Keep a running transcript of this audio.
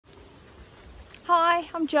Hi,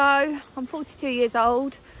 I'm Jo. I'm 42 years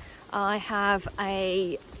old. I have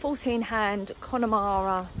a 14-hand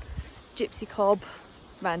Connemara Gypsy Cob,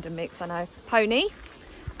 random mix I know, pony,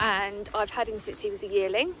 and I've had him since he was a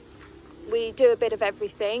yearling. We do a bit of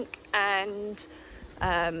everything, and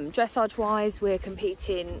dressage wise we're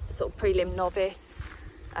competing sort of prelim novice,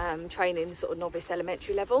 training sort of novice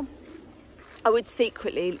elementary level. I would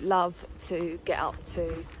secretly love to get up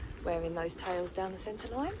to wearing those tails down the centre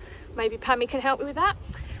line. Maybe Pammy can help me with that.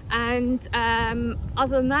 And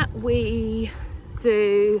other than that, we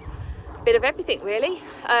do a bit of everything really.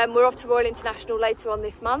 We're off to Royal International later on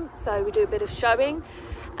this month, so we do a bit of showing,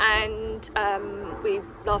 and we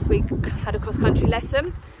last week had a cross-country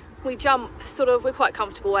lesson. We jump we're quite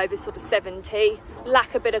comfortable over sort of 70,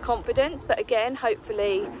 lack a bit of confidence, but again,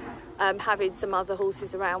 hopefully having some other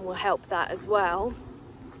horses around will help that as well.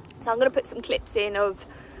 So I'm going to put some clips in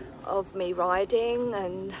of me riding,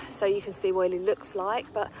 and so you can see what he looks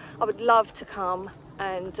like. But I would love to come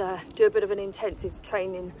and do a bit of an intensive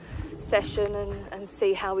training session and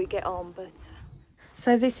see how we get on. But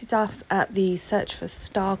so this is us at the Search for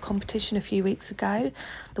Star competition a few weeks ago,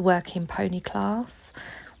 the working pony class.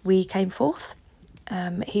 We came fourth.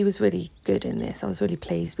 He was really good in this. I was really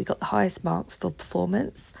pleased. We got the highest marks for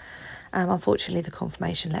performance. Unfortunately, the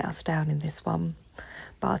conformation let us down in this one,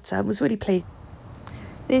 but I was really pleased.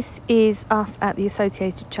 This is us at the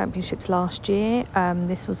Associated Championships last year.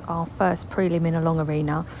 This was our first prelim in a long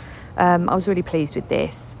arena. I was really pleased with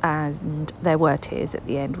this, and there were tears at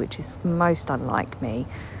the end, which is most unlike me.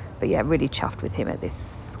 But yeah, really chuffed with him at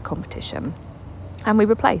this competition. And we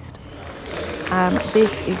were placed.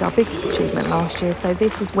 This is our biggest achievement last year. So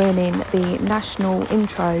this was winning the National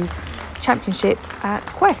Intro Championships at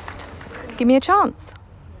Quest. Give me a chance.